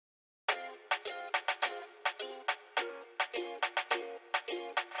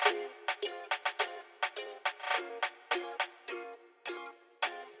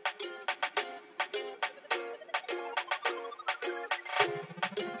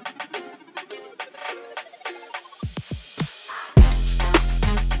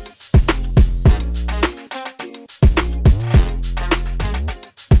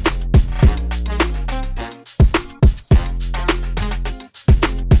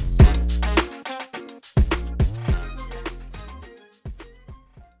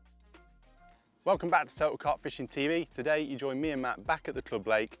Welcome back to Total Carp Fishing TV. Today you join me and Matt back at the club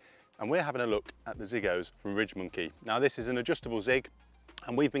lake and we're having a look at the Zyggos from Ridgemonkey. Now this is an adjustable zig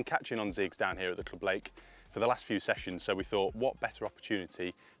and we've been catching on zigs down here at the club lake for the last few sessions, so we thought what better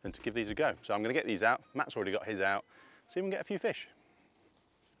opportunity than to give these a go. So I'm going to get these out. Matt's already got his out, see if we can get a few fish.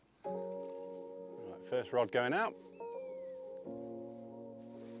 Right, first rod going out.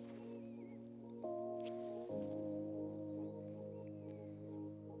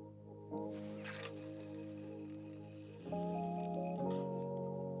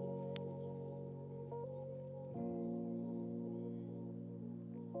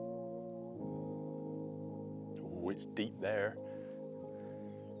 Oh, it's deep there.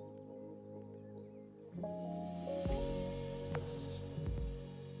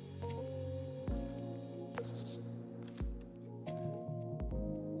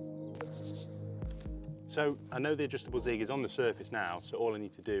 So I know the adjustable zig is on the surface now, so all I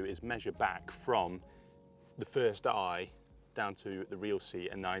need to do is measure back from the first eye down to the reel seat,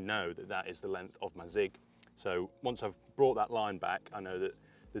 and I know that that is the length of my zig. So once I've brought that line back, I know that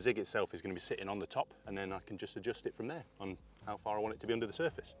the zig itself is going to be sitting on the top, and then I can just adjust it from there on how far I want it to be under the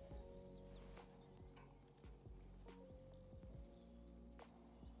surface.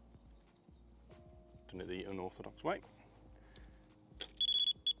 Done it the unorthodox way.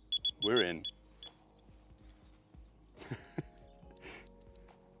 We're in.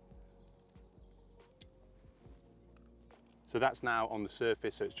 So that's now on the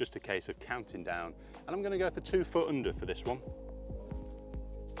surface, so it's just a case of counting down. And I'm going to go for 2 foot under for this one.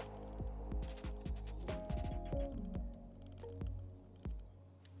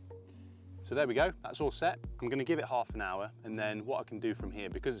 So there we go, that's all set. I'm going to give it half an hour, and then what I can do from here,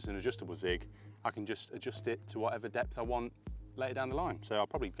 because it's an adjustable zig, I can just adjust it to whatever depth I want later down the line. So I'll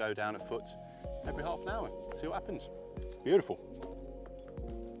probably go down a foot every half an hour, see what happens. Beautiful.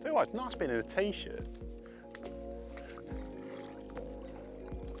 Tell you what, it's nice being in a t-shirt.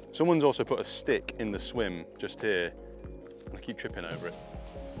 Someone's also put a stick in the swim just here, and I keep tripping over it.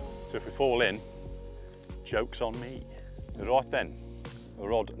 So if we fall in, joke's on me. Right then,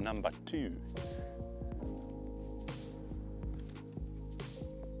 rod number 2.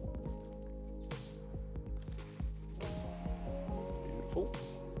 Beautiful.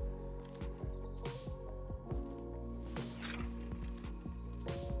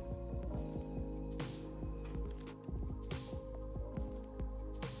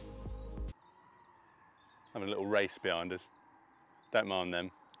 Having a little race behind us. Don't mind them,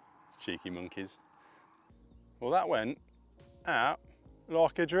 cheeky monkeys. Well, that went out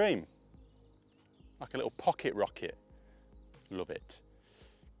like a dream. Like a little pocket rocket. Love it.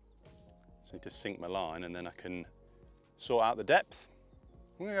 So I need to sink my line and then I can sort out the depth.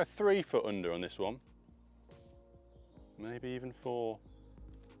 I'm gonna go 3 foot under on this one. Maybe even 4,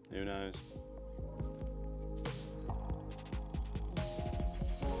 who knows.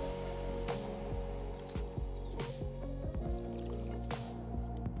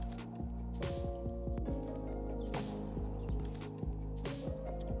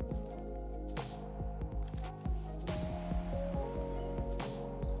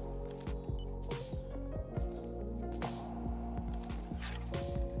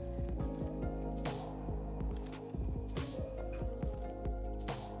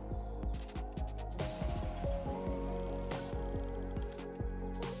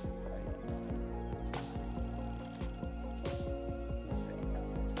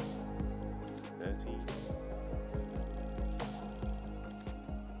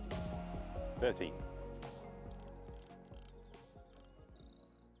 Thirteen.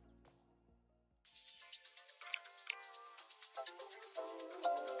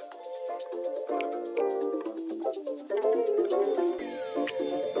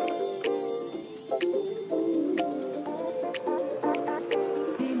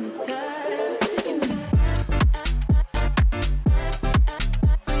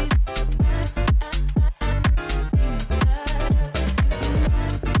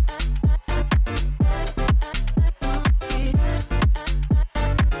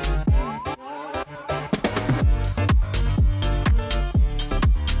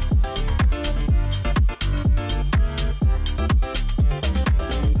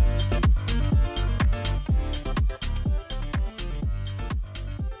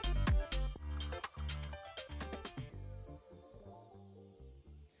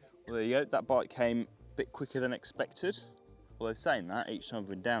 Well, there you go, that bite came a bit quicker than expected. Although saying that, each time I've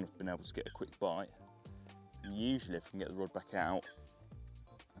been down I've been able to get a quick bite. And usually if I can get the rod back out,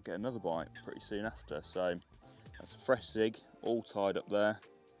 I'll get another bite pretty soon after. So that's a fresh zig, all tied up there.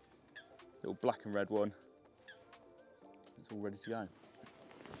 Little black and red one. It's all ready to go.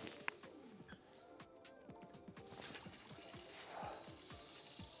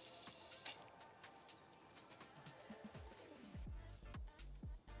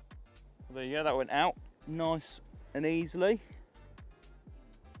 There you go, that went out nice and easily.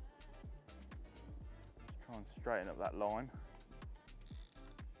 Just try and straighten up that line.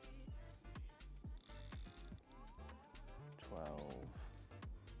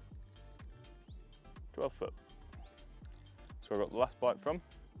 12 foot. That's where I got the last bite from.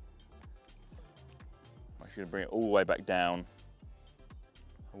 I'm actually going to bring it all the way back down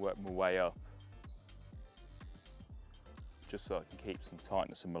and work my way up, just so I can keep some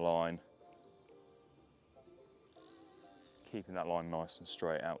tightness in my line, keeping that line nice and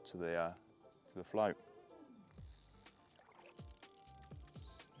straight out to the float.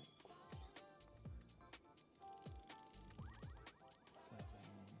 6, 7.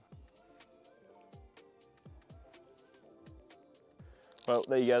 Well,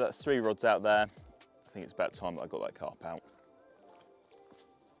 there you go, that's 3 rods out there. I think it's about time that I got that carp out.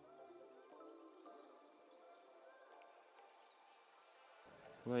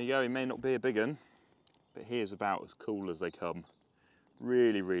 Well, there you go, he may not be a big one, but he is about as cool as they come.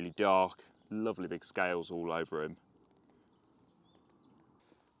 Really, really dark, lovely big scales all over him.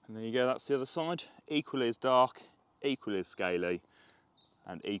 And there you go, that's the other side. Equally as dark, equally as scaly,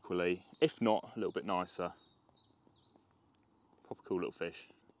 and equally, if not, a little bit nicer. Proper cool little fish.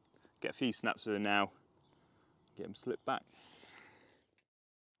 Get a few snaps of him now, get him slipped back.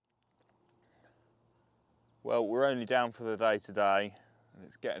 Well, we're only down for the day today, and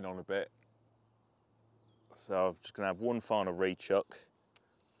it's getting on a bit. So I'm just going to have one final rechuck,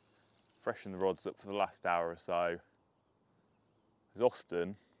 freshen the rods up for the last hour or so. As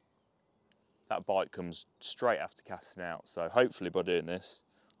often, that bite comes straight after casting out. So hopefully by doing this,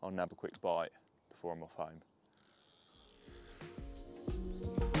 I'll nab a quick bite before I'm off home.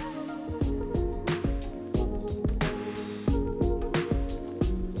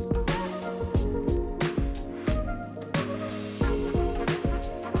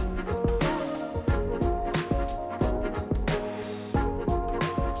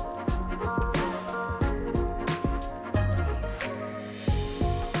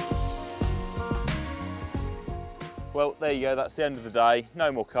 Well, there you go, that's the end of the day.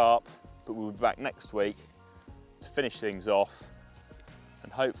 No more carp, but we'll be back next week to finish things off,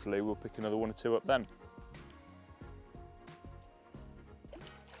 and hopefully we'll pick another 1 or 2 up then.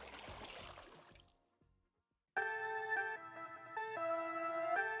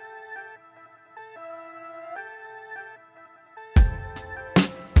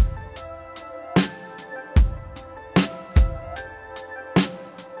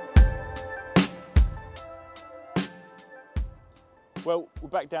 Well, we're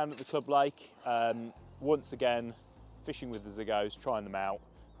back down at the club lake, once again fishing with the Zyggos, trying them out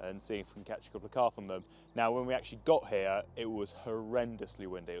and seeing if we can catch a couple of carp on them. Now when we actually got here, it was horrendously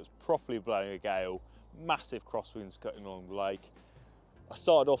windy. It was properly blowing a gale, massive crosswinds cutting along the lake. I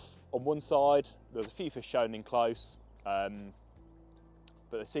started off on one side, there was a few fish showing in close, but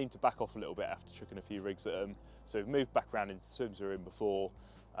they seemed to back off a little bit after chucking a few rigs at them. So we've moved back around into the swims we were in before.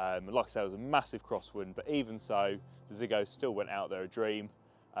 Like I said, it was a massive crosswind, but even so, the Zyggo still went out there a dream.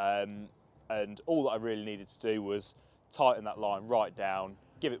 And all that I really needed to do was tighten that line right down,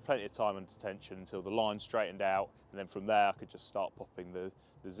 give it plenty of time under tension until the line straightened out, and then from there I could just start popping the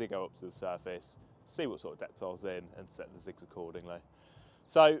Zyggo up to the surface, see what sort of depth I was in, and set the zigs accordingly.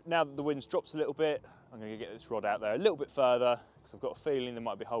 So now that the wind's dropped a little bit, I'm going to get this rod out there a little bit further, because I've got a feeling they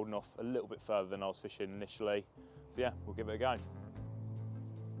might be holding off a little bit further than I was fishing initially. So yeah, we'll give it a go.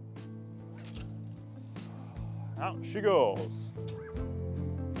 Out she goes.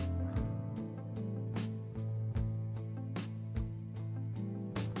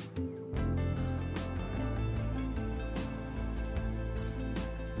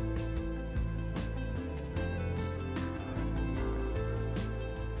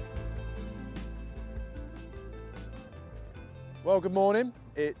 Well, good morning.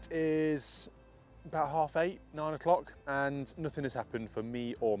 It is about 8:30, 9 o'clock, and nothing has happened for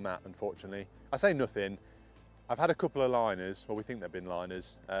me or Matt, unfortunately. I say nothing. I've had a couple of liners, well, we think they've been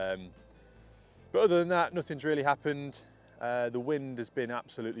liners, but other than that, nothing's really happened. The wind has been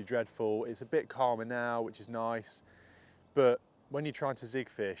absolutely dreadful. It's a bit calmer now, which is nice, but when you're trying to zig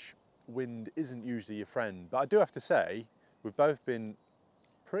fish, wind isn't usually your friend. But I do have to say, we've both been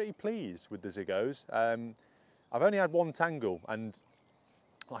pretty pleased with the Zyggos. I've only had one tangle, and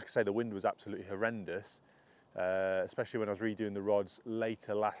like I say, the wind was absolutely horrendous. Especially when I was redoing the rods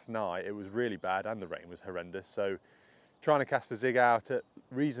later last night, it was really bad, and the rain was horrendous. So trying to cast a zig out at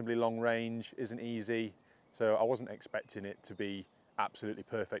reasonably long range isn't easy. So I wasn't expecting it to be absolutely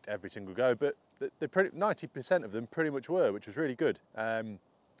perfect every single go, but 90% of them pretty much were, which was really good. And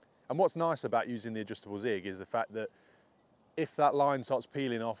what's nice about using the adjustable zig is the fact that if that line starts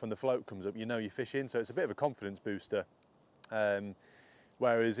peeling off and the float comes up, you know you're fishing, so it's a bit of a confidence booster.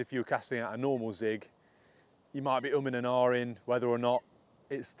 Whereas if you're casting out a normal zig, you might be umming and ahhing whether or not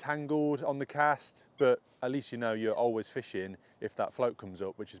it's tangled on the cast, but at least you know you're always fishing if that float comes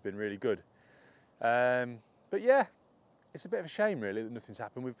up, which has been really good. But yeah, it's a bit of a shame really that nothing's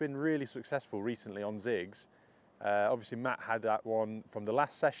happened. We've been really successful recently on zigs. Obviously Matt had that one from the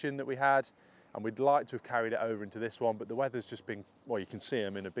last session that we had, and we'd like to have carried it over into this one, but the weather's just been, well, you can see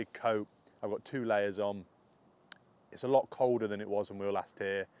I'm in a big coat. I've got 2 layers on. It's a lot colder than it was when we were last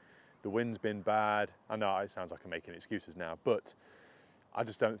here. The wind's been bad. I know it sounds like I'm making excuses now, but I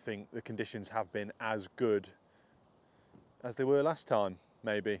just don't think the conditions have been as good as they were last time,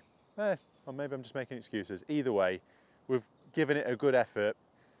 maybe. Or maybe I'm just making excuses. Either way, we've given it a good effort.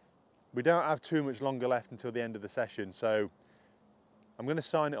 We don't have too much longer left until the end of the session, so I'm going to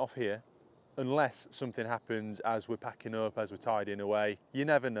sign it off here, unless something happens as we're packing up, as we're tidying away. You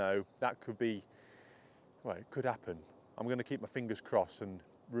never know. That could be, well, it could happen. I'm going to keep my fingers crossed and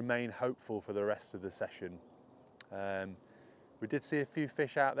remain hopeful for the rest of the session. We did see a few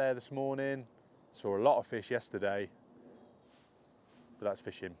fish out there this morning. Saw a lot of fish yesterday, but that's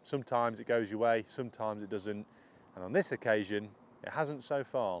fishing. Sometimes it goes your way, sometimes it doesn't. And on this occasion, it hasn't so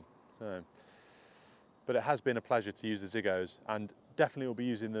far. But it has been a pleasure to use the Zyggos, and definitely will be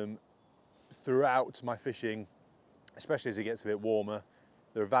using them throughout my fishing, especially as it gets a bit warmer.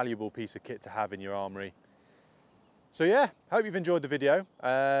 They're a valuable piece of kit to have in your armoury. So yeah, hope you've enjoyed the video,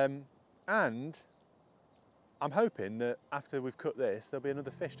 and I'm hoping that after we've cut this, there'll be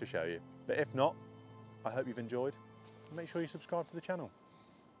another fish to show you. But if not, I hope you've enjoyed. Make sure you subscribe to the channel.